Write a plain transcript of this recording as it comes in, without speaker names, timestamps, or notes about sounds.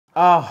Oh.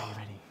 Are you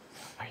ready?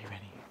 Are you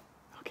ready?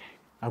 Okay.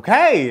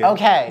 Okay.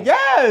 Okay.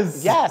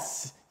 Yes.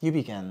 Yes. You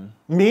begin.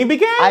 Me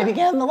begin? I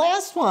began the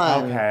last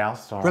one. Okay, I'll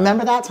start.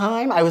 Remember that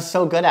time? I was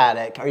so good at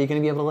it. Are you going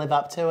to be able to live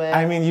up to it?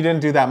 I mean, you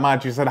didn't do that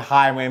much. You said,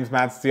 hi, my name's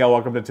Matt Steele.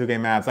 Welcome to 2K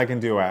Mats. I can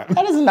do it.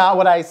 That is not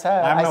what I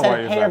said. I know said,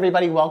 what you hey, said.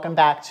 everybody, welcome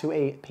back to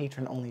a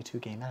patron-only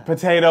 2K Mats.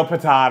 Potato,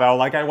 potato.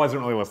 Like, I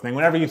wasn't really listening.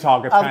 Whenever you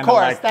talk, it's kind of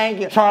course, like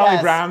thank you. Charlie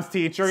Yes. Brown's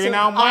teacher, So you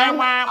know?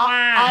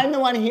 I'm the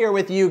one here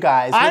with you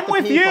guys. I'm the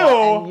with people,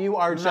 you. And you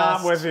are just...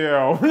 Not with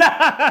you.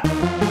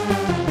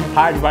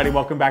 Hi, everybody.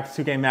 Welcome back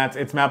to 2K Mats.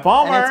 It's Matt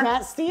Palmer. And it's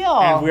Matt Steele.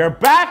 And we're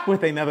back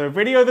with another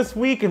video this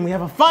week, and we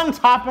have a fun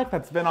topic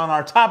that's been on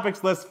our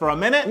topics list for a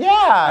minute.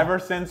 Yeah. Ever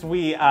since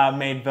we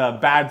made the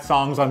Bad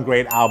Songs on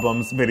Great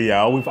Albums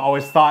video, we've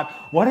always thought,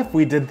 what if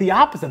we did the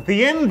opposite,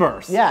 the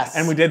inverse? Yes.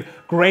 And we did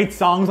Great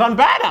Songs on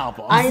Bad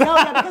Albums. I know,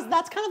 yeah, because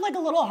that's kind of like a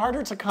little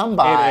harder to come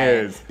by.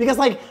 It is. Because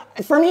like,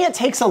 for me, it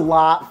takes a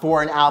lot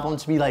for an album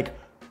to be like,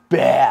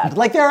 bad.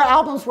 Like there are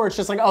albums where it's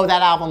just like, oh,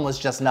 that album was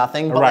just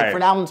nothing. But like for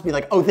an album to be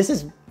like, oh, this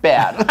is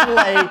bad.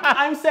 Like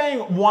I'm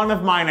saying one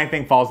of mine I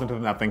think falls into the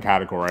nothing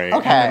category.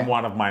 Okay. And then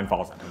one of mine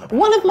falls into the bad.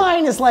 One of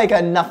mine is like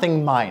a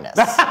nothing minus.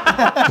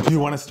 Do you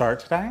want to start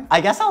today? I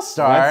guess I'll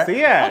start. Let's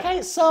see it.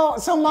 Okay, so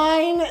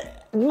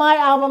my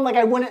album, like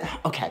I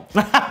wouldn't, okay.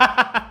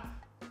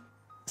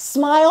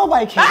 Smile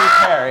by Katy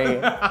Perry.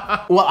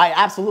 Well, I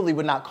absolutely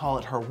would not call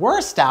it her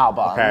worst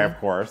album. Okay, of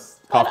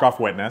course. Cough, cough,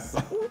 witness.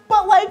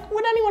 But like,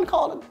 would anyone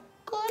call it a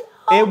good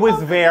album? It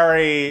was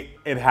very,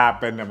 it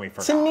happened and we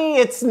forgot. To me,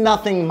 it's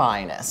nothing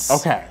minus.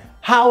 Okay.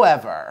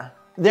 However,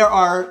 there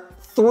are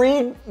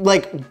three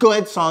like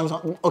good songs.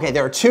 Okay,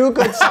 there are two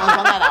good songs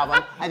on that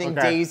album. I think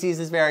Daisies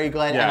is very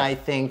good, and I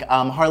think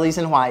Harley's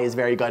in Hawaii is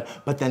very good.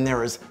 But then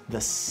there is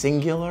the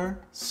singular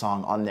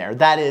song on there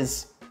that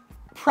is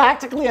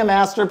practically a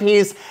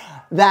masterpiece.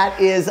 That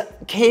is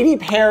Katy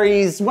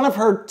Perry's, one of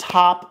her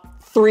top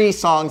 3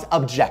 songs,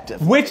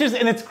 Objective. Which is,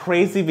 and it's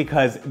crazy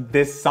because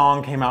this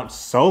song came out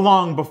so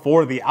long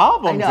before the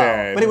album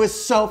did. But it was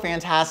so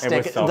fantastic.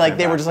 It was so like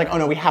they were just like, oh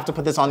no, we have to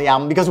put this on the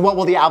album because what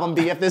will the album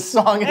be if this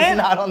song is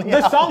not on the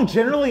album? The song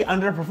generally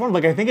underperformed.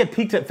 Like I think it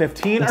peaked at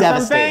 15 or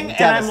something.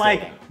 And I'm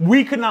like,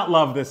 we could not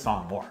love this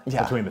song more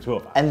between the two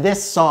of us. And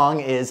this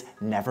song is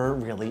Never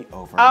Really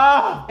Over.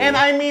 And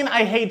I mean,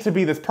 I hate to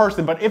be this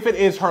person, but if it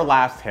is her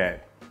last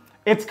hit,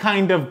 it's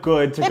kind of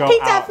good to go out. It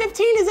peaked at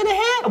 15, is it a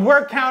hit?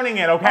 We're counting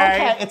it, okay?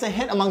 Okay, it's a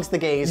hit amongst the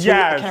gays who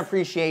can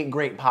appreciate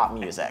great pop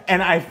music.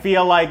 And I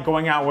feel like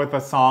going out with a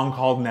song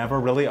called Never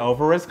Really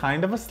Over is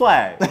kind of a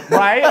slay,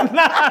 right?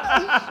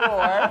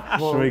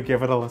 Sure. Should we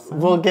give it a listen?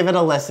 We'll give it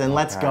a listen.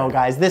 Let's go,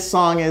 guys. This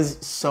song is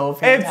so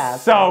fantastic.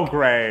 It's so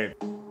great.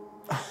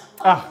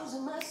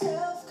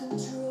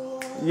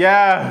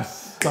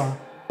 Yes. Bum,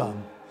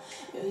 bum.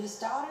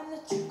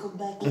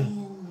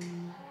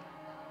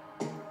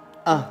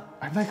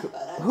 I'm like,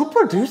 who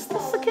produced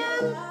this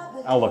again?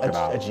 I'll look it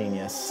up. A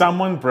genius.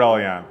 Someone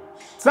brilliant.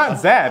 It's not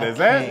Zed, is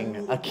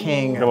it? A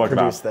king Go look it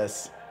produced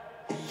this.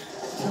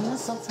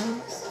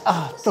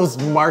 Those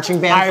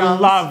marching band songs. I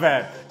love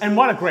it. And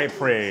what a great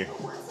pre.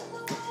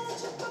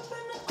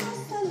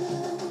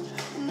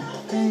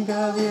 Think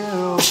of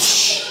you.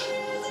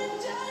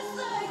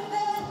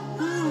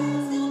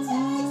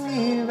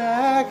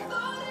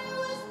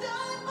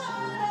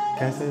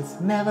 Guess it's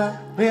never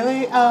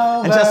really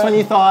over. And just when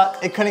you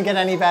thought it couldn't get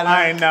any better,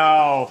 I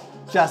know.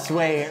 just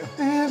wait.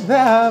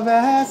 The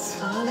best.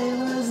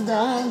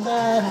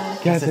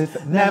 Guess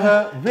it's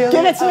never really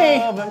Give it to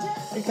me. over.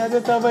 Because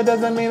it's over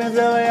doesn't mean it's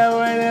really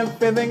over. And if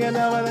you're thinking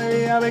over,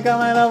 then I'll be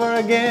coming over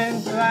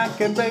again. I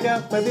can break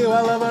up with you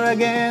all over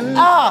again.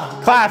 Ah,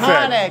 Classic.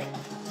 iconic.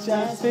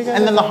 Just because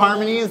And then the it's over.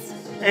 harmonies.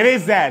 It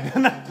is Zed.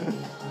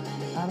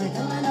 I'll be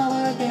coming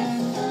over again.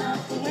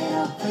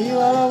 For you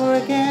all over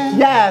again.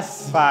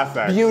 Yes.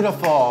 Classic.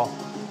 Beautiful.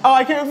 Oh,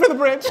 I can't wait for the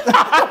bridge.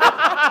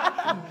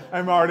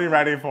 I'm already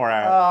ready for it.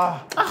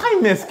 I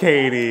miss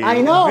Katy.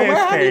 I know. Miss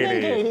Where have you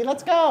been, Katy?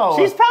 Let's go.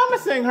 She's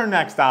promising her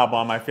next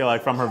album, I feel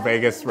like, from her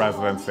Vegas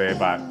residency,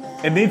 but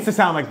it needs to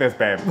sound like this,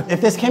 babe.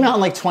 If this came out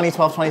in like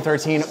 2012,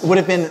 2013, would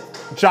have been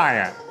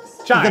Giant.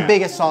 the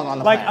biggest song on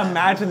the Like, planet.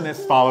 imagine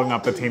this following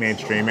up the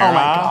Teenage Dream era. Oh my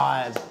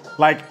God.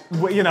 Like,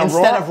 you know,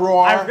 Instead of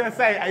Roar. I was gonna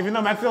say, even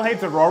though Matt still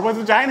hates it, Roar was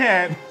a giant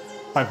hit.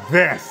 But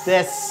this.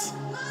 This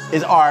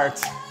is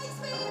art.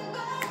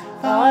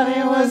 Thought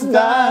it was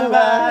done,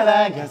 but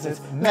I guess it's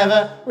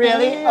Never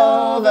really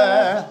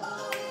over.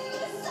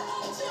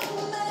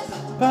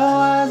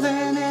 But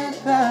wasn't it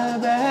the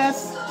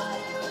best?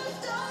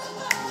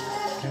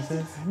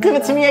 Give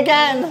it to me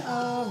again.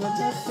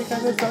 Just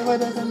because it's over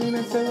doesn't mean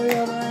it's really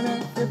over.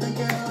 And if you're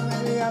thinking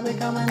already, I'll be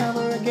coming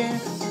over again.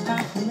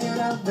 I can make it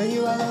up for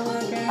you all over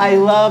again. I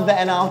love the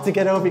and I'll have to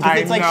get over because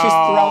it's like she's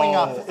throwing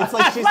up. It's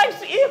like she's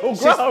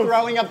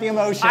throwing up the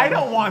emotion. I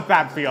don't want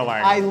that feeling.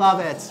 I love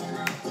it.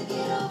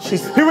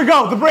 Here we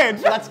go, the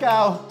bridge. Let's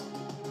go.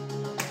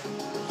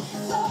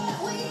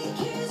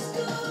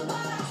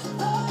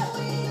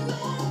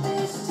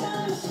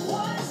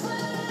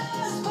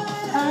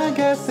 I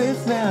guess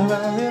it's never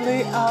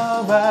really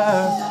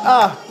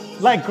over.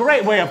 Like,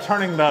 great way of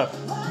turning the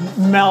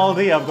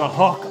melody of the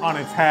hook on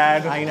its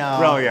head. I know.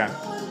 Brilliant.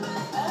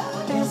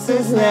 This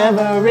is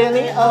never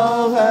really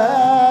over.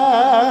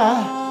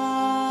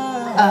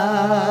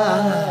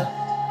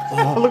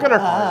 Look at her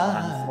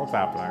heart. What's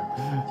happening?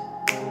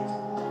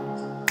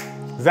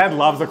 Zed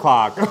loves a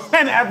clock.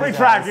 And every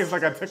track is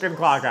like a ticking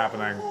clock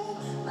happening.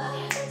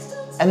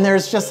 And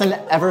there's just an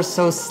ever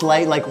so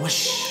slight like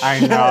whoosh. I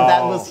know.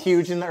 That was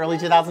huge in the early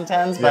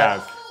 2010s. But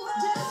Yes.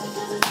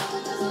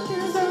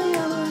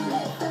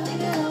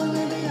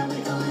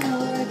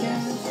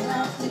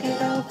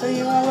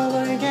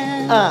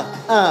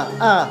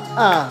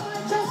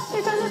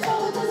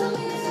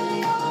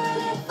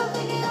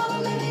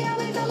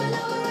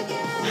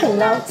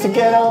 Enough to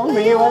get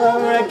over you all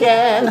over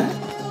again.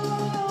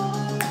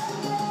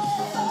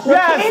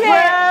 Yes,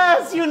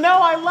 yes! You know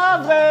I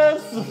love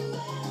this!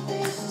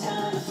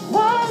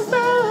 Was the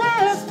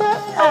last, but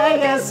I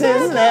guess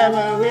it's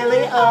never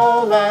really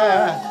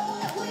over.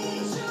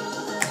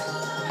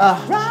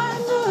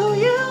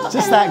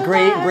 Just that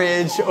great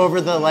bridge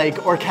over the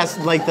like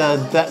orchestra, like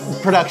the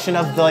production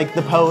of the like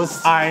the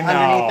post I know.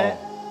 underneath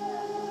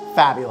it.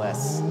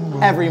 Fabulous.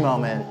 Every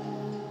moment.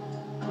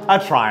 A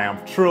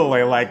triumph,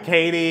 truly. Like,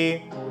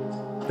 Katie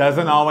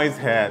doesn't always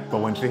hit, but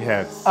when she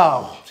hits,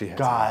 Oh, she hits.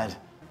 God.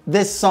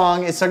 This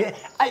song is so good.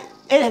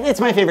 It's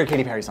my favorite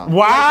Katy Perry song.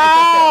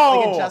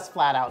 Wow! Like, it just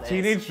flat out is.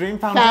 Teenage Dream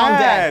found Found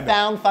dead.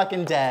 Found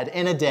fucking dead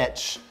in a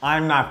ditch.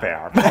 I'm not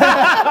there.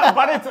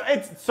 But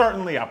it's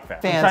certainly up there.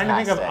 I'm trying to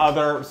think of Fantastic.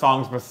 other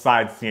songs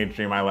besides Teenage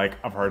Dream I like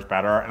of hers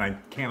better, and I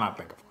cannot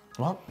think of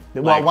one.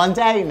 Well, one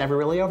day, Never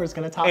Really Over is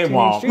going to top It Teenage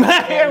won't. Dream.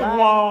 It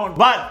won't.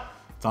 But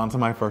it's on to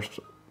my first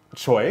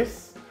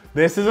choice.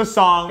 This is a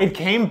song, it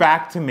came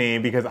back to me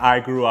because I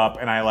grew up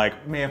and I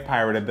like may have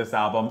pirated this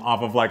album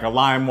off of like a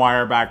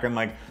LimeWire back in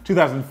like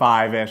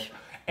 2005-ish.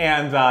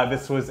 And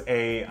this was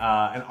an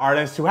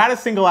artist who had a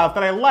single out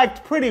that I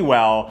liked pretty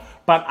well,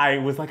 but I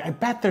was like, I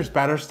bet there's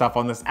better stuff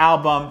on this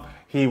album.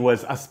 He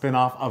was a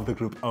spin-off of the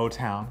group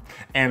O-Town.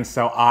 And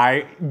so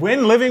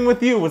when Living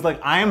With You was like,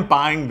 I am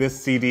buying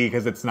this CD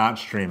because it's not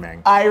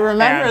streaming. I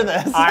remember And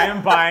this. I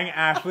am buying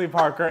Ashley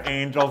Parker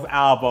Angel's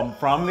album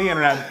from the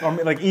internet, or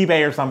like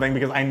eBay or something,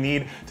 because I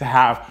need to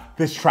have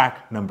this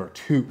track number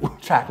 2.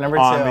 Track number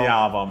on 2. the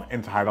album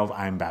entitled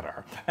I'm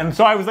Better. And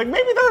so I was like,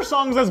 maybe there are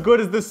songs as good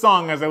as this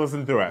song as I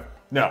listened to it.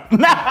 No.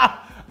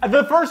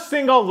 The first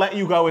single, Let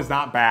You Go, is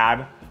not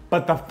bad,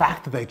 but the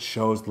fact that they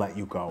chose Let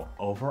You Go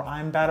over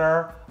I'm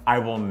Better, I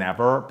will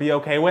never be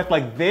okay with.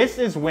 Like, this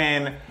is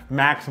when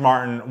Max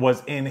Martin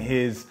was in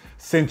his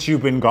Since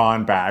You've Been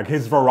Gone bag,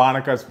 his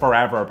Veronica's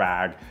Forever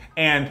bag,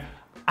 and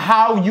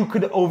how you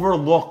could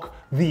overlook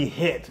the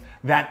hit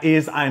that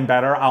is I'm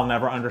Better, I'll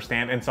never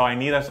understand. And so I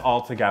need us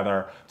all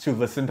together to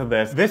listen to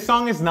this. This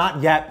song is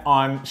not yet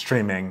on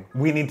streaming.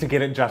 We need to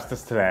get it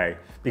justice today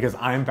because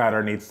I'm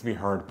Better needs to be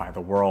heard by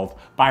the world,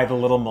 by the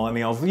little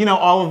millennials. You know,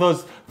 all of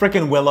those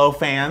frickin' Willow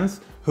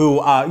fans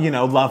who, you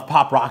know, love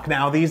pop rock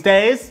now these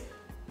days.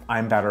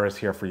 I'm Better is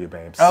here for you,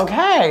 babes.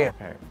 Okay.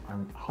 Okay,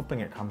 I'm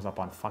hoping it comes up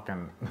on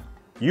fucking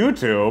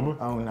YouTube.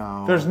 Oh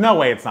no. There's no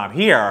way it's not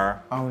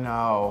here. Oh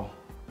no.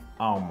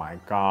 Oh my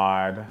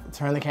God.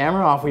 Turn the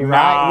camera off. We No.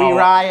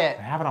 riot.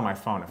 I have it on my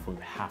phone if we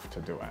have to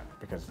do it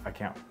because I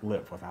can't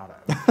live without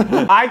it.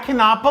 I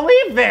cannot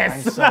believe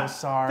this. I'm so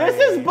sorry.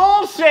 This is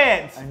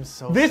bullshit. I'm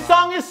so This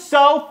sorry. song is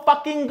so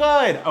fucking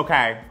good.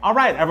 Okay. All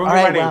right, everyone All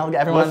get right, ready. well,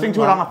 everyone- Listening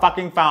to it on a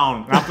fucking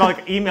phone. And I have to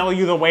like email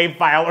you the WAV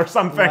file or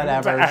something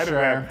Whatever, to edit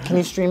sure. it. Can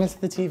you stream it to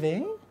the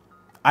TV?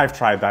 I've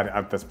tried that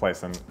at this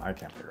place and I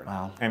can't figure it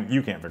Wow. out. And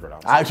you can't figure it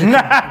out.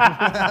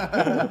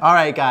 All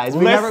right, guys.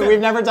 Listen, We've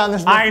never done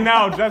this before. I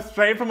know, just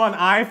straight from an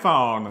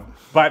iPhone.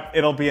 But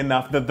it'll be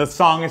enough. The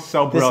song is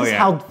so brilliant. This is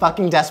how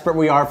fucking desperate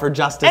we are for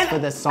justice And for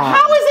this song.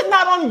 How is it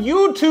not on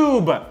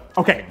YouTube?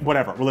 Okay,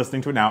 whatever. We're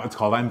listening to it now. It's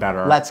called I'm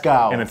Better. Let's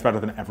go. And it's better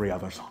than every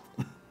other song.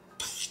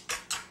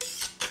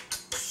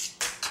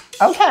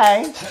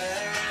 Okay.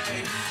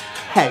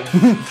 Hey.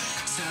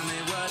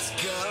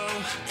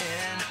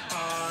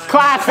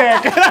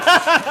 Classic!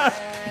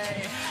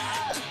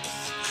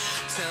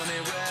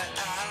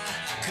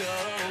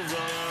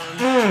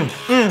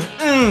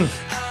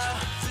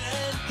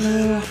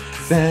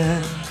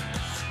 Then,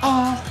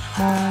 oh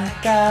my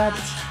God,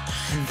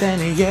 and then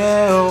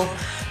you.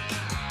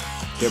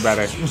 Get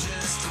ready.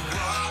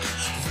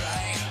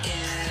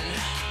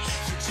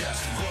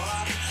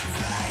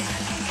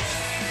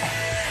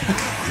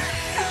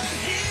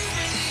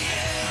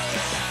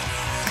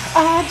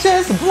 I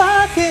just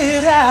block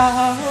it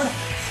out.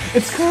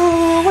 It's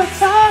cool, we'll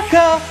talk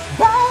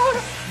about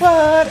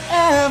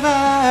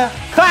whatever.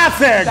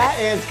 Classic! That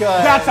is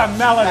good. That's a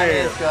melody. That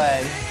is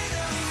good.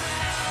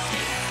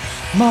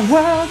 My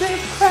world is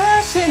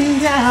crashing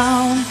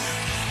down.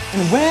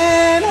 And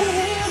when I'm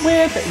here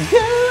with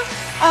you,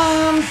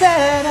 I'm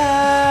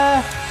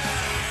better.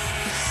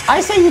 I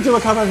say you do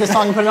a cover of this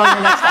song and put it on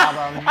your next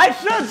album. I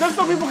should, just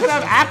so people can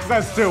have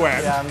access to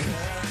it.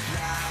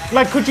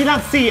 Like, could you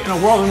not see in a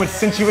world in which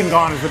Since You've Been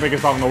Gone is the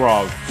biggest song in the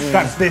world,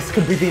 that this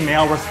could be the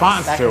male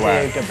response That to could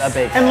it? be a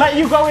big And hit. Let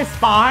You Go is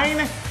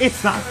fine.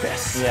 It's not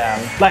this. Yeah.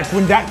 Like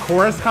when that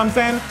chorus comes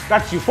in,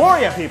 that's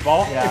euphoria,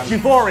 people. Yeah. It's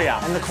euphoria.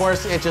 And the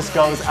chorus, it just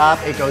goes up,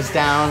 it goes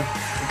down,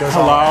 it goes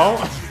all Hello?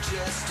 around.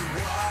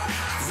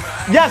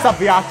 Yes, up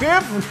the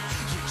octave.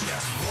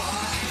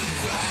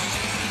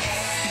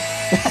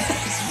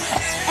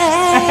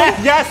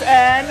 Yes,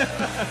 N.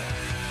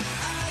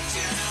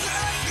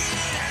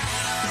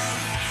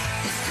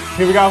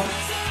 Here we go.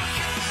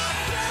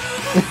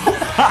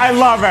 I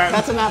love it.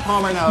 That's a Matt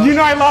Palmer note. You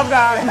know I love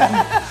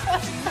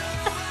that.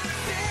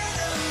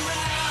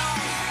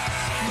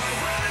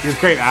 There's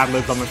great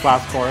ad-libs on this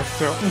last chorus,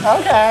 too.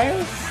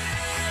 Okay.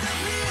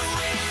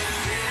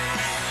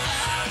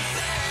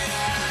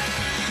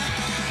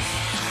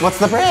 What's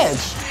the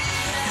bridge?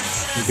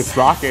 It gets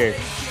rocky.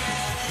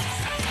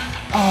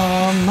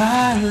 All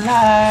my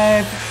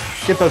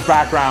life. Get those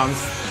backgrounds.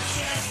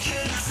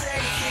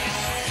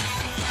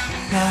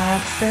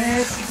 Not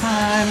this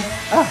time.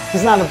 Oh,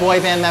 he's not a boy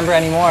band member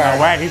anymore.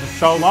 No way, he's a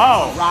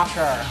solo.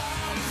 Rocker.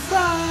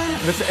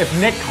 This, if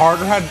Nick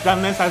Carter had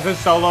done this as his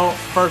solo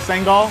first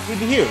single, he'd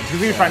be huge. Because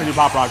he was trying to do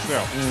pop rock too.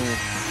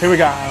 Here we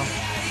go.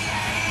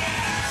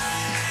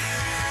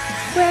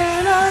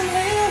 When I'm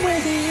here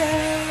with you,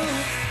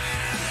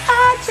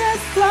 I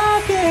just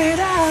block it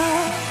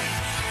out.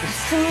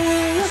 It's who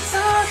you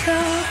talk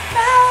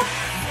about.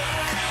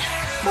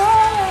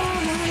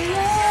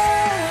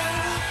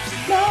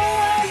 No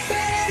one's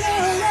been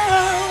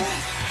around,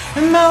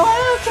 and my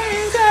world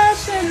came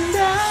crashing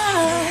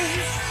down.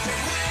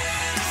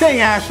 Sing,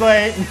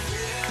 Ashley.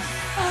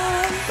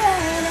 I'm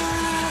better.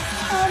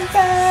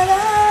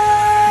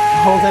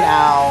 Hold it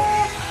out.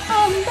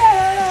 I'm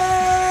better.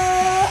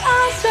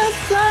 I just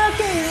block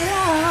it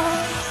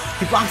out.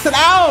 He blocks it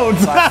out.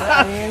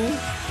 I mean,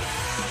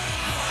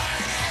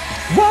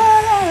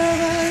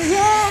 whatever,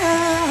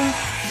 yeah.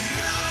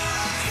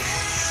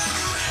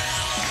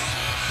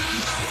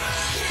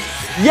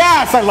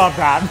 Yes, I love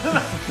that.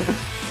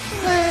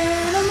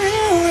 When I'm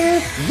here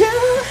with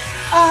you,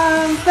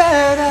 I'm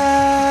better.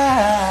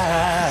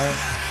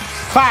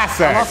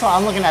 Classic.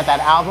 I'm looking at that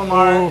album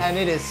art, Oof. and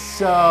it is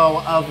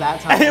so of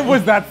that time.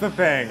 That's the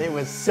thing. It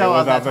was so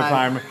of that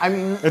time. I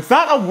mean, it's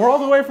not a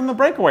world away from the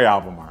Breakaway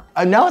album art.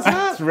 no, it's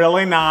not. It's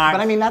really not. But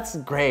I mean, that's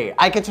great.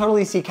 I could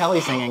totally see Kelly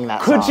singing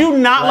that Could song. you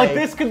not? Like,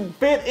 this could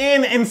fit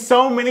in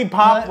so many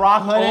pop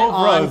rock Put it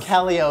on overs.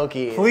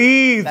 karaoke.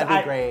 Please. That'd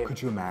be great.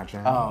 Could you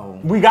imagine? Oh.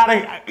 We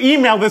gotta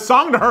email this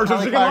song to her so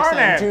Kelly she can learn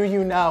Clarkson, it. do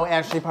you know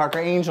Ashley Parker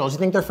Angel? Do you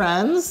think they're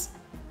friends?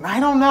 I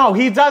don't know.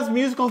 He does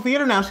musical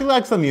theater now. She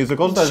likes the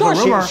musicals. There's a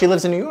rumor. She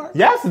lives in New York.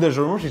 Yes, there's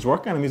a rumor she's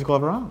working on a musical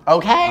of her own.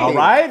 Okay. All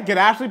right, get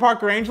Ashley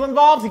Parker Angel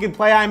involved. He can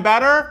play I'm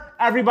Better.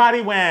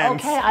 Everybody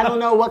wins. Okay, I don't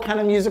know what kind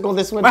of musical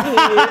this would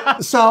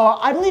be. So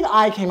I believe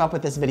I came up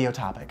with this video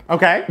topic.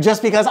 Okay.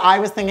 Just because I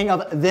was thinking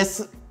of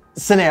this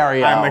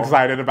scenario. I'm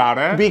excited about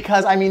it.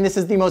 Because I mean, this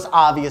is the most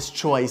obvious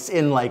choice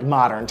in like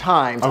modern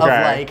times of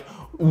Okay. like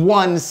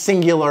one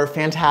singular,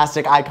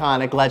 fantastic,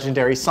 iconic,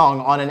 legendary song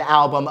on an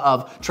album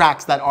of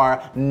tracks that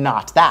are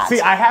not that.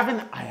 See, I have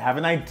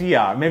an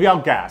idea. Maybe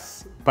I'll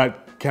guess.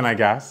 But can I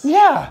guess?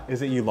 Yeah.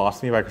 Is it You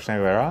Lost Me by Christina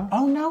Aguilera?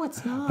 Oh no,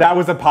 it's not. That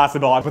was a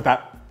possible, but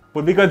that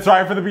would be good.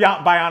 Sorry for the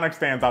Bionic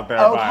stands out there.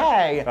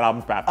 Okay. But that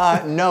album's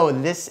bad. No,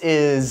 this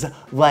is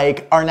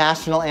like our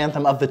national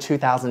anthem of the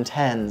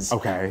 2010s.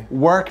 Okay.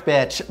 Work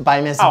Bitch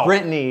by Miss Oh.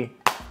 Britney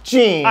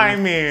Jean I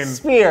mean,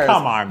 Spears.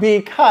 come on.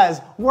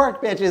 Because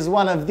Work Bitch is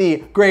one of the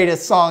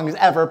greatest songs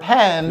ever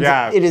penned.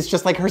 Yes. It is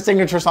just like her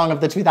signature song of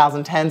the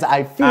 2010s,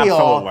 I feel.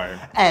 Absolutely.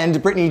 And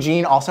Britney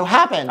Jean also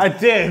happened. It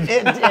did.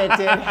 It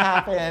did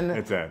happen.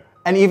 It did.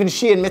 And even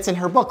she admits in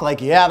her book,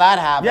 like, yeah, that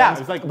happened. Yeah,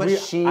 it's like but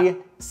she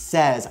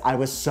says, I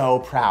was so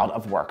proud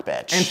of Work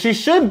Bitch. And she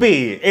should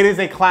be. It is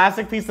a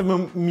classic piece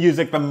of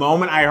music. The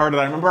moment I heard it,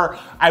 I remember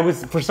I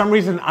was, for some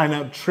reason, on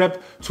a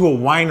trip to a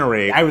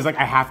winery. I was like,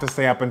 I have to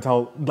stay up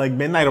until like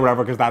midnight or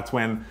whatever, because that's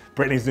when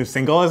Britney's new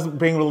single is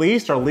being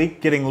released or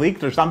getting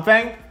leaked or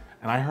something.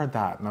 And I heard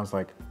that, and I was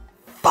like,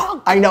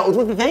 fuck. I know.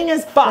 The thing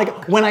is,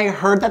 like, when I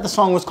heard that the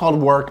song was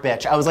called Work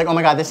Bitch, I was like, oh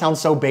my God, this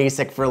sounds so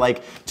basic for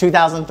like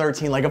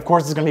 2013. Like, of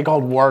course it's gonna be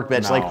called Work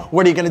Bitch. No. Like,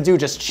 what are you gonna do?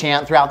 Just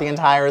chant throughout the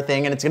entire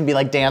thing and it's gonna be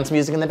like dance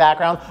music in the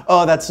background?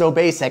 Oh, that's so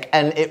basic.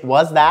 And it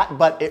was that,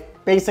 but it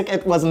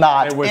was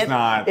not. It was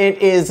not.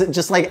 It is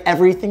just like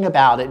everything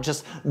about it,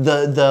 just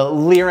the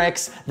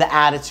lyrics, the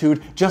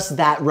attitude, just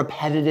that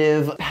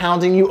repetitive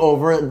pounding you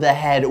over the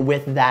head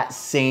with that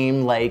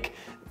same like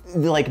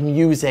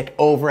music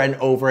over and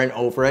over and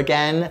over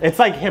again. it's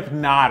like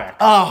hypnotic.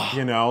 Oh.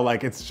 You know,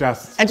 like it's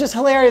just. And just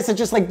hilarious. It's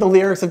just like the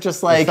lyrics of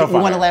just like, so you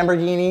want a funny.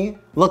 Lamborghini?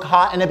 Look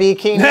hot in a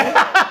bikini?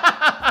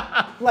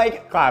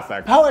 Like,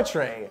 Classic.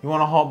 poetry. You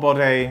want a hot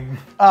body?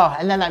 Oh,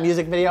 and then that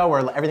music video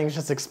where everything's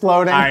just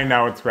exploding. I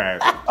know, it's great.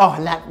 Oh,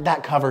 and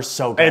that cover's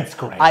so good. It's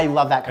great. I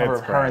love that cover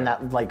It's of her great. and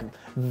that like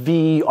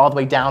V all the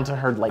way down to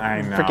her like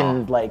I know.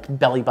 freaking like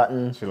belly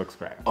button. She looks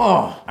great.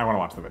 Oh. I want to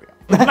watch the video.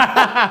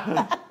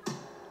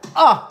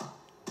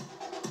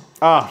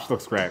 Oh, she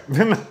looks great.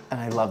 And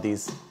I love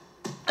these.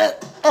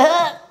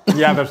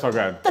 Yeah, they're so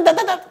good.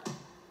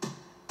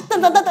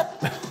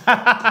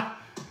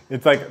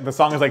 It's like, the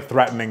song is like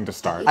threatening to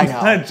start. I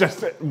know. It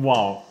just it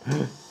won't.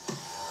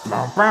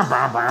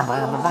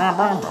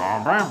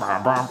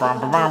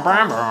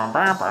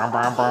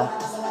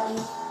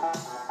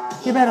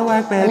 You better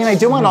work, bitch. I mean, I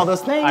do want all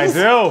those things. I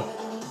do.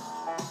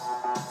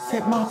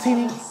 Sip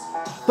martini.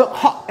 Look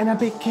hot in a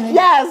bikini.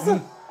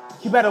 Yes.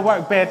 You better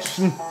work, bitch.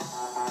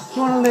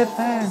 You wanna live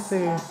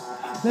fancy.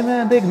 Live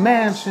in a big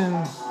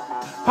mansion.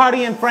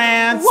 Party in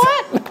France.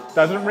 What?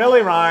 Doesn't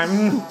really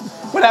rhyme.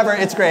 Whatever,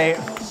 it's great.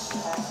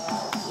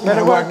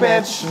 Better work,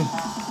 bitch.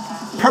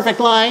 Perfect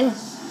line.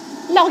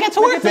 Now get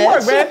to work, Get to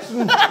work, bitch.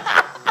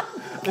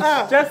 bitch.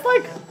 It's just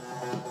like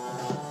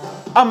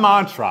a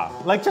mantra.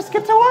 Like, just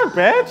get to work,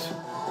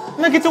 bitch.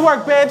 Now get to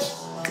work, bitch.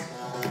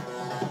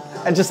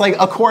 And just like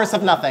a chorus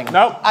of nothing.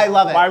 Nope. I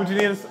love it. Why would you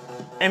need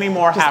any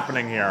more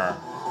happening here?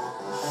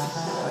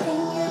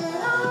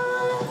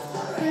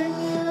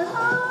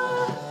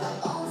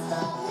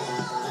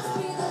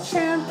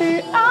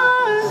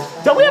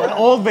 Don't we have an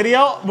old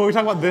video where we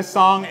talk about this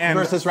song and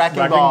Versus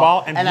Wrecking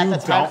Ball. and And at you the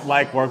time- don't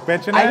like Work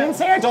Bitch in it? I didn't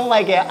say I don't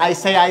like it. I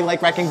say I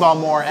like Wrecking Ball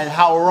more and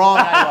how wrong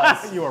I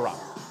was. You were wrong.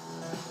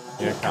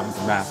 Here comes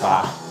the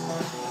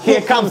disaster.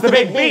 Here comes the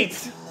big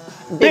beat.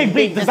 Big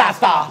beat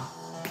disaster.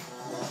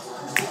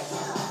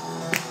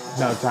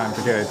 No time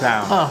to get it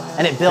down.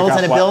 And it builds and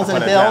it Pick up builds what,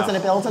 and it put it builds down. and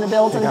it builds and it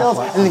builds and it Pick up builds.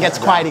 what, And then it gets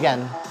put it quiet down.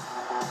 again.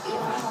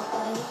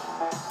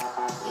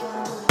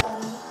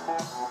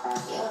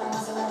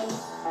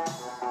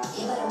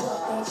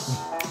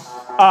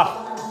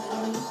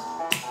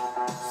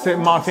 Sip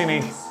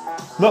martini.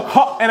 Look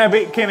hot in a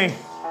bikini.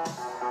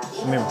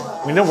 I mean,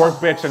 we know Work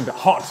Bitch and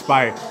Hot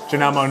by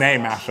Janelle Monáe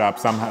mashup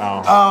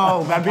somehow.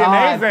 Oh, That'd be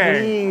God,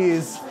 amazing.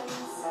 Please.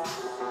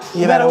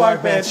 You better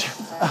work, bitch.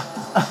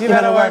 You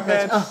better work,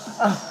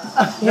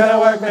 bitch. You better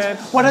work,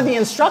 bitch. What are the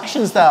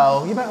instructions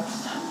though? You better.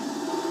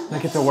 Now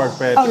get to work,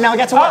 bitch. Oh, now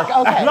get to work.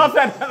 I Okay. love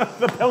that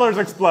the pillars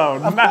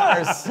explode. Of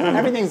course.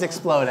 Everything's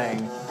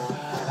exploding.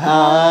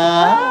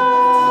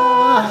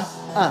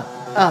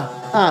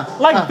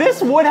 Like,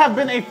 this would have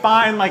been a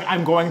fine, like,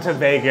 I'm going to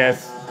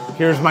Vegas,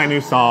 here's my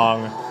new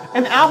song.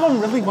 An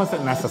album really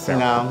wasn't necessary.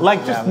 No.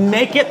 Like, just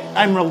make it,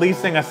 I'm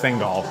releasing a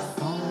single.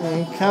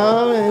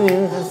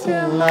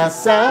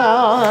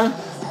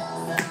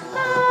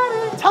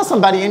 Tell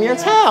somebody in your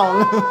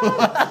town.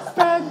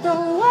 Spread the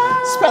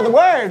word. Spread the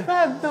word.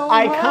 Spread the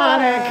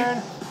Iconic.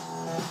 word.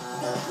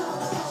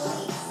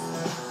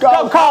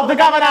 Go call the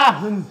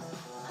governor!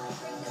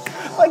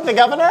 Like the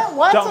governor?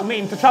 What? Don't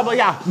mean to trouble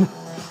ya.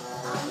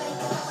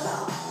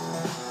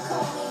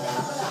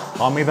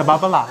 Call me the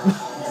babala.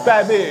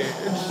 Bad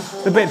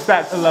bitch. The bitch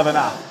that's 11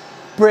 up.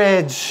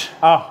 Bridge.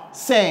 Oh,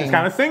 Sing. it's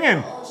kind of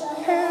singing.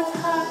 Hands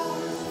high,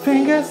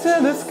 fingers to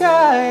the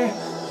sky.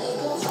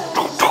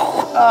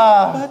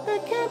 But they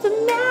can't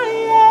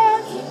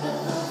deny it.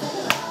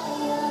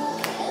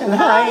 And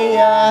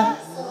higher.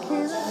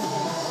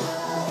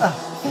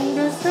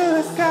 Fingers to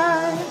the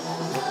sky.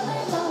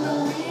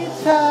 Gonna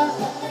reach up,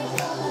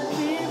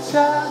 reach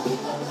up.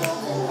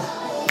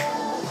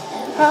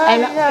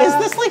 And is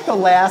this like the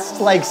last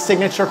like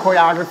signature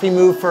choreography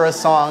move for a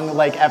song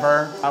like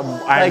ever? I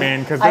Like,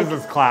 mean, because I-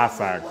 this is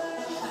classic.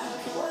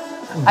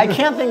 I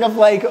can't think of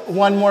like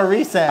one more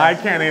recent. I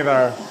can't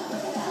either.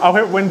 Oh,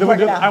 here, when do we Work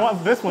do? it out. I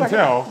want this one Work it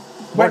too. out.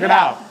 Work it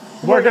out.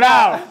 Work it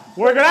out.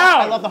 Work it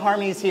out. I love the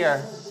harmonies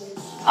here.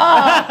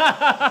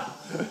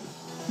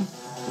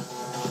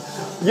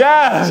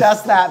 Yes.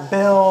 Just that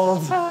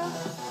build.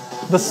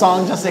 The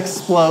song just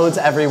explodes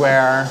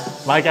everywhere.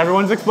 Like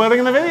everyone's exploding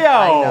in the video.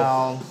 I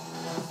know.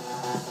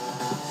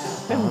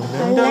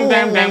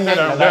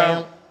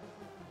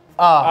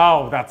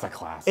 Oh, that's a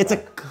classic. It's a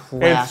It's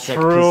classic. piece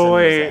of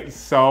truly music.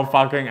 so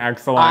fucking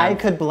excellent. I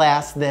could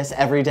blast this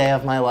every day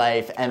of my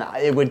life and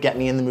it would get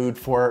me in the mood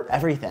for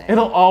everything.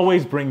 It'll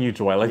always bring you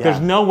joy. Like, Yeah. there's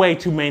no way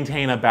to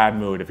maintain a bad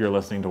mood if you're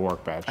listening to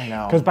Work Bitch. I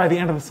know. Because by the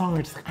end of the song,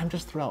 you're just like, I'm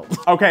just thrilled.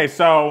 Okay,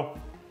 so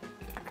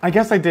I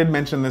guess I did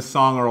mention this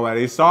song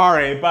already.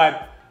 Sorry,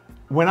 but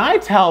when I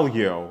tell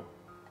you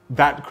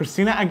that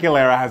Christina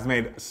Aguilera has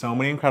made so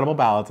many incredible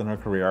ballads in her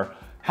career,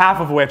 half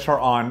of which are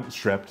on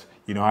Stripped.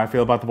 You know how I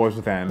feel about The Voice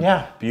Within.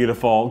 Yeah.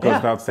 Beautiful, goes Yeah.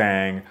 without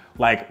saying.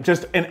 Like,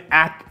 just an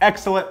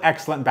excellent,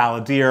 excellent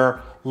balladeer,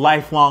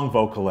 lifelong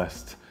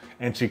vocalist.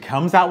 And she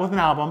comes out with an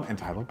album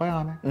entitled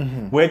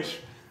Bionic,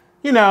 which,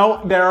 you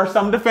know, there are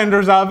some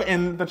defenders of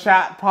in the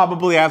chat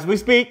probably as we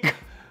speak.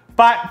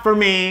 But for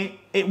me,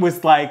 it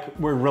was like,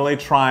 we're really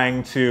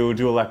trying to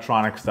do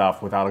electronic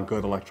stuff without a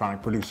good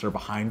electronic producer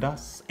behind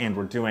us. And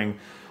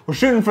we're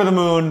shooting for the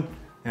moon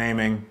and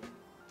aiming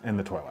in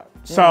the toilet.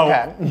 So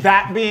Okay.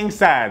 that being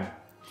said,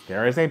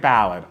 there is a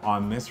ballad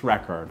on this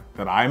record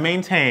that I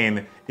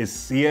maintain is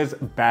Sia's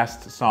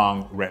best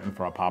song written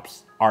for a pop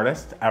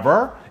artist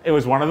ever. It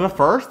was one of the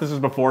first. This was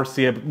before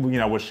Sia, you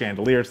know, was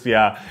Chandelier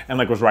Sia and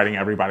like was writing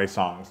everybody's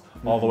songs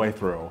all the way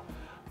through.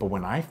 But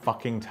when I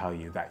fucking tell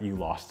you that You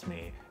Lost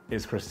Me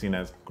is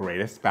Christina's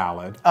greatest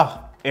ballad,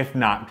 Oh. if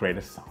not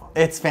greatest song.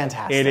 It's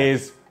fantastic. It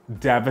is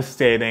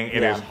devastating.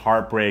 It is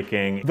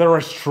heartbreaking. The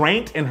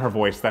restraint in her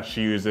voice that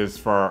she uses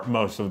for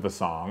most of the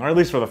song, or at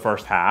least for the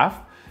first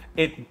half,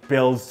 it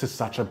builds to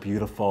such a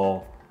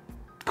beautiful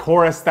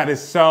chorus that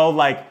is so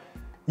like,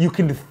 you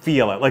can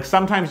feel it. Like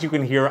sometimes you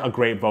can hear a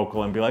great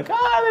vocal and be like,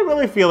 are they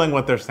really feeling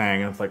what they're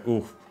saying? And it's like,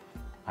 oof,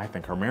 I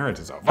think her marriage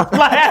is over.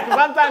 Like,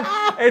 sometimes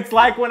it's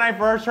like when I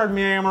first heard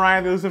Miriam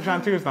Mariah, the Elusive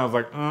Chanteuse, and I was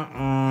like,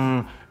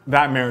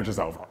 that marriage is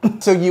over.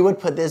 So you would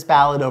put this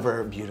ballad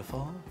over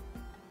Beautiful?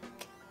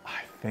 I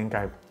think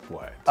I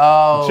would.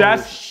 Oh,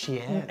 just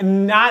shit.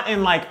 Not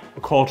in like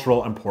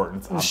cultural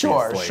importance,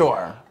 obviously.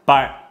 Sure.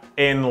 But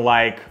in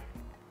like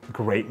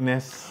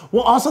greatness.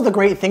 Well, also the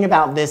great thing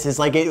about this is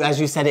like, as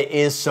you said, it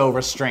is so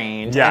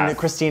restrained. Yes. And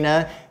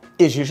Christina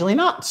is usually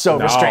not so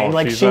restrained.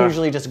 Like she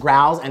usually just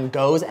growls and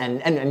goes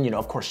and you know,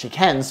 of course she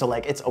can, so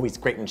like it's always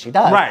great when she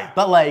does. Right.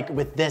 But like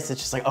with this,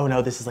 it's just like, oh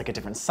no, this is like a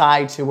different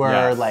side to her.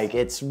 Yes. Like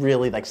it's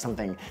really like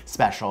something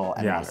special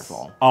and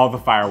wonderful. All the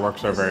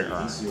fireworks are very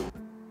earned.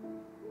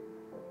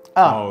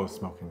 Oh,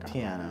 smoking gun.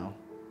 Piano.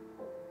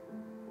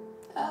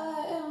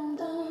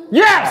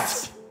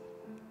 Yes!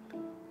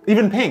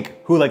 Even Pink,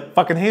 who like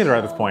fucking hated her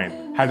at this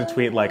point, had to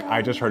tweet like,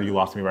 I just heard You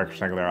Lost Me by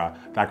Christina Aguilera.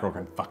 That girl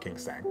can fucking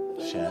sing.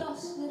 Shit.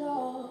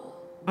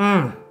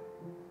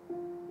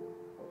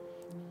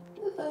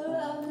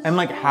 And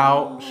like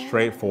how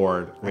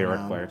straightforward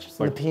lyrically. It's just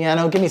The like,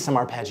 piano, give me some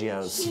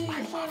arpeggios.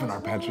 I love an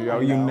arpeggio.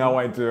 You know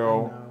I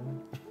do.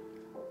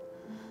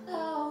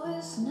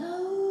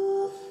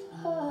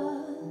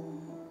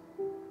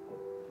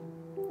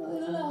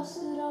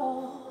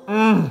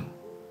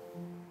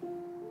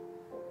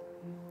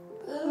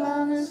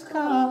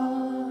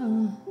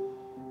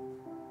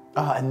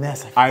 Oh, and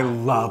this. I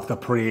love the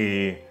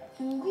pre.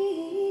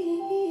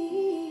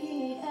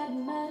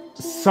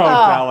 So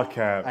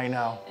delicate. I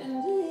know.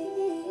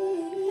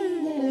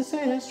 This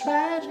is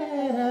tragic.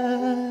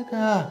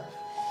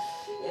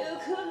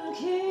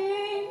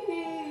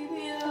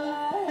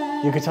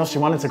 You could tell she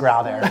wanted to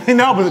growl there. I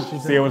know, but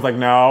see, it was like,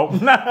 no,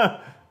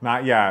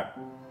 not yet.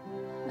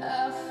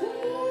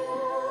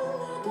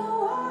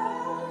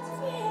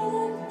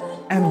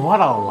 And what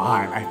a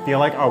line. I feel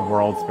like our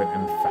world's been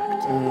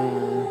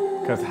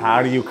infected. Because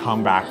how do you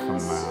come back from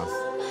this?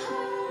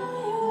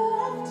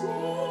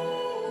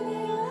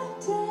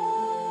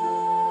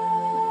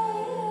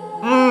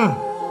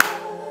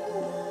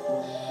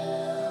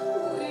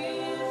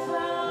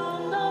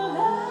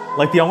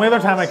 Like the only other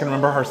time I can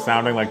remember her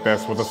sounding like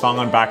this was a song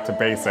on Back to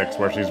Basics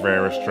where she's very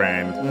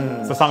restrained.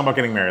 It's a song about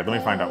getting married. Let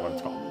me find out what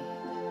it's called.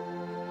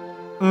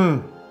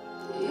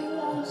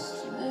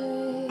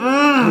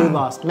 You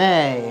lost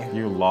May.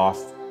 You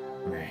lost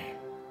me.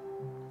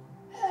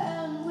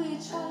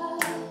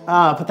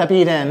 Put that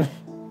beat in.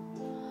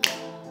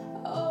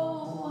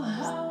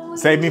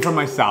 Save Me From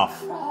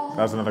Myself. That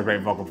was another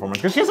great vocal performance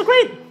because she has a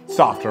great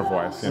softer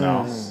voice, you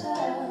know.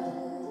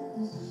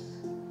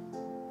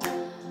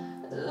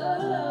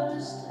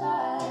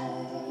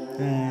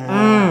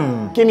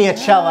 Give me a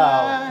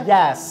cello.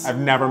 Yes. I've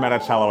never met a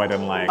cello I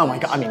didn't like. Oh my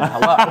god, I mean,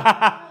 hello.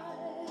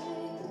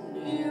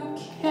 You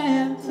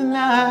can't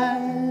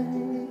deny.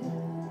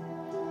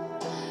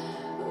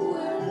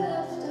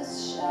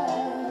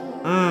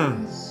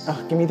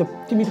 Oh, give me the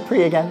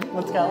pre again.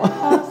 Let's go.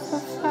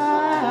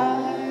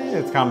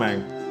 It's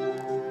coming.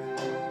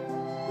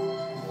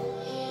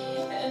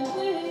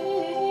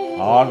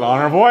 Oh, on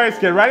her voice.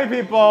 Get ready,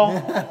 people.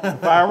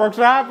 Fireworks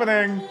are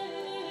happening.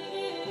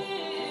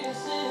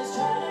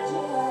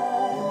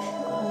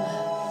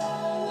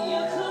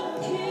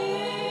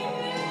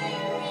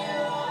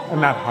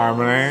 And that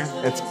harmony.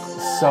 It's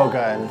so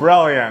good.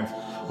 Brilliant.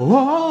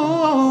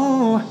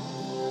 Whoa.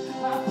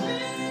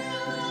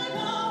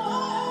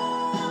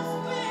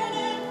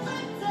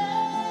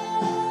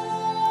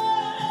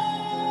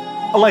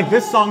 Like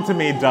this song to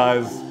me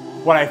does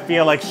what I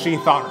feel like she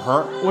thought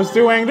Hurt was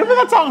doing. Do you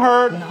remember that song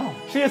Hurt? No.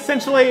 She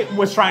essentially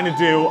was trying to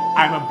do,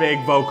 I'm a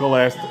big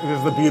vocalist, this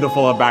is the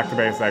beautiful of Back to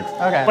Basics.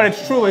 Okay. But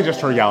it's truly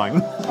just her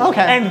yelling.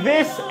 Okay. And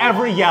this,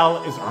 every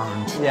yell is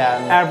earned.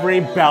 Yeah.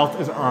 Every belt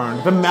is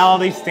earned. The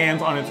melody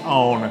stands on its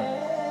own.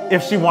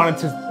 If she wanted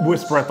to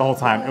whisper it the whole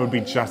time, it would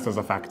be just as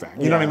affecting.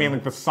 You know what I mean?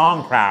 Like the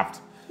song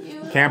craft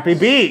can't be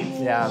beat.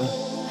 Yeah.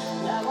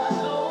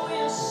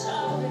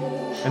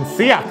 And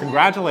Sia,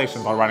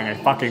 congratulations on writing a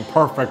fucking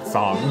perfect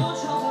song.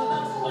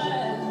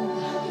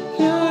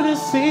 You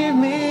deceive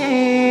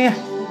me.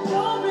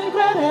 Don't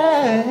regret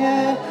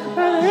it.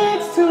 But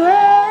it's too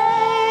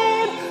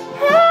late.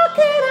 How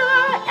can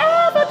I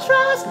ever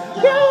trust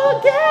you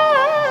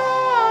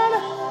again?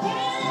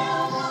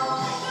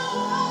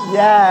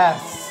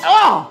 Yes.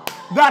 Oh,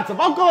 that's a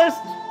vocalist.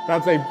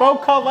 That's a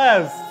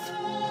vocalist.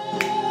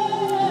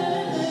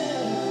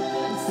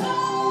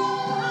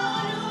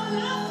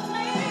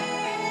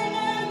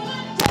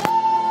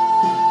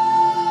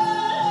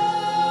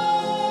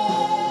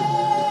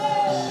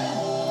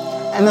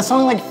 And the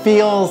song like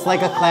feels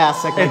like a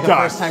classic like It the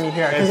does. first time you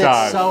hear it It because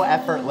does. it's so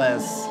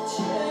effortless.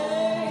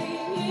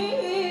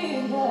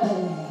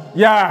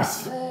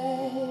 Yes.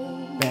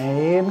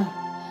 Babe.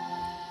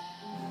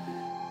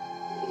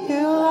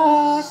 You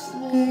lost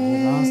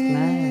me. You lost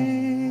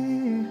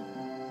me.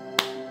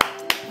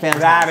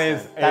 Fantastic. That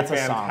is That's a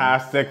song.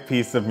 fantastic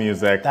piece of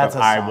music That's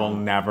that a I song. will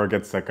never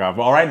get sick of.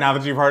 All right, now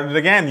that you've heard it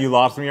again, You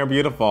Lost Me, You're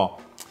Beautiful.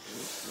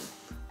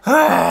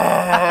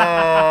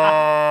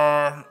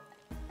 I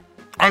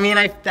mean,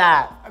 It's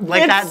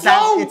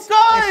so it's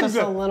good! just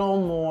a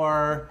little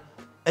more.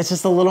 It's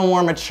just a little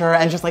more mature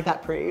and just like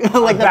that pre.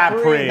 Like That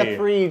the pre. The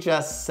pre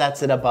just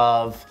sets it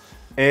above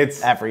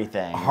It's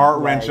everything.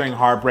 heart-wrenching, Like,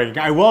 heartbreaking.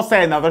 I will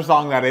say another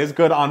song that is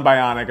good on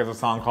Bionic is a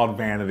song called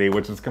Vanity,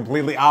 which is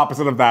completely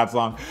opposite of that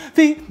song.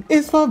 V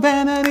is for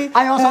vanity.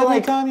 I also Every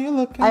like. time you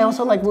look I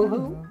also like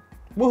Woohoo.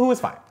 Woohoo is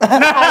fine.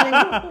 I mean,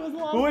 Woohoo was a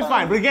lot Woohoo of is fun.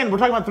 fine. But again, we're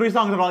talking about 3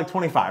 songs that are like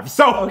 25.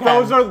 So Okay.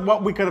 those are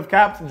what we could have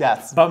kept.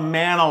 Yes. But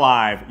Man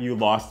Alive, You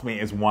Lost Me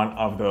is one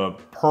of the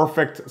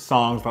perfect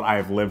songs that I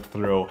have lived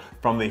through.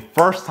 From the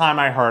first time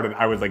I heard it,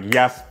 I was like,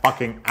 yes,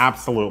 fucking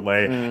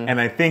absolutely.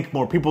 And I think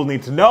more people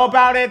need to know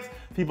about it.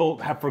 People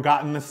have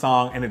forgotten this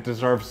song and it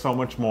deserves so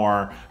much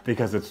more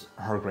because it's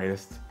her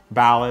greatest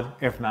ballad,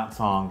 if not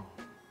song.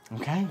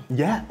 Okay.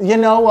 Yeah. You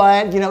know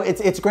what? You know,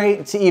 it's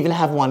great to even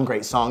have one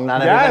great song. Not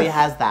Yes. everybody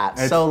has that.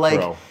 It's so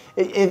like, true.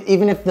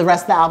 even if the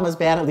rest of the album is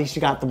bad, at least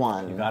you got the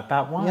one. You got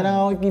that one. You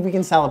know, we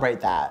can celebrate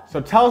that.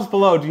 So tell us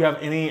below, do you have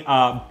any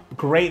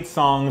great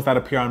songs that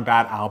appear on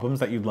bad albums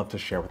that you'd love to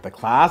share with the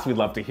class? We'd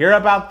love to hear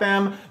about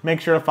them.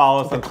 Make sure to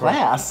follow us on Twitter.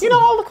 class? You know,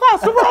 all the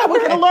class. So we're all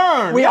here to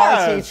learn. We are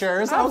Yes.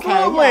 teachers.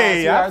 Absolutely.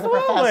 Okay, yes, we are the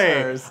Absolutely.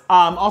 professors.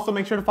 Also,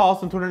 make sure to follow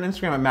us on Twitter and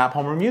Instagram at Matt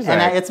Palmer Music.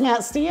 And it's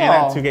Matt Steele.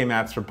 And at 2 Gay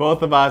Mats for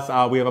both of us.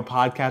 We have a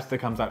podcast that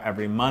comes out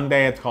every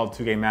Monday. It's called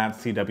 2 Gay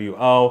Mats,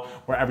 TWO.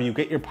 Wherever you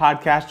get your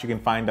podcast, you can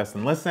find us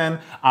and listen.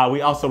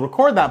 We also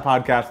record that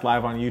podcast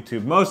live on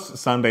YouTube most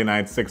Sunday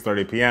nights,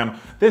 6:30 p.m.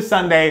 This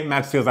Sunday,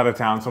 Matt Steele's out of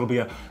town, so it'll be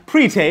a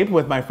pre-tape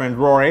with my friend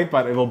Rory,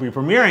 but it will be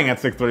premiering at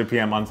 6:30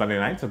 p.m. on Sunday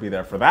night, so be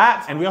there for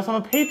that. And we also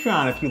have a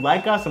Patreon. If you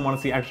like us and want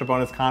to see extra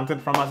bonus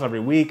content from us every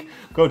week,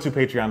 go to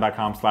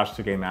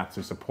patreon.com/2gaymats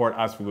to support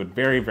us. We would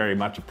very, very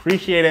much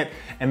appreciate it.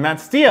 And Matt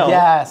Steele,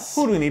 Yes.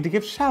 who do we need to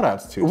give shout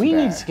outs to We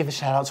today? need to give a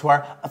shout out to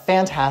our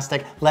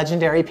fantastic,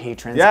 legendary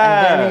patrons.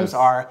 Yes. And their names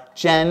are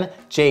Jen,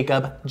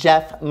 Jacob,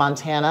 Jeff,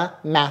 Montana,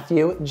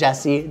 Matthew,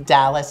 Jesse,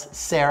 Dallas,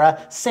 Sarah,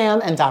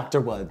 Sam, and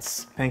Dr.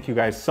 Woods. Thank you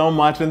guys so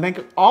much, and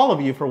thank all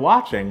of you for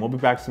watching. We'll be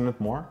back soon with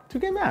more 2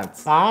 Gay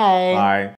Mats. Bye. Bye.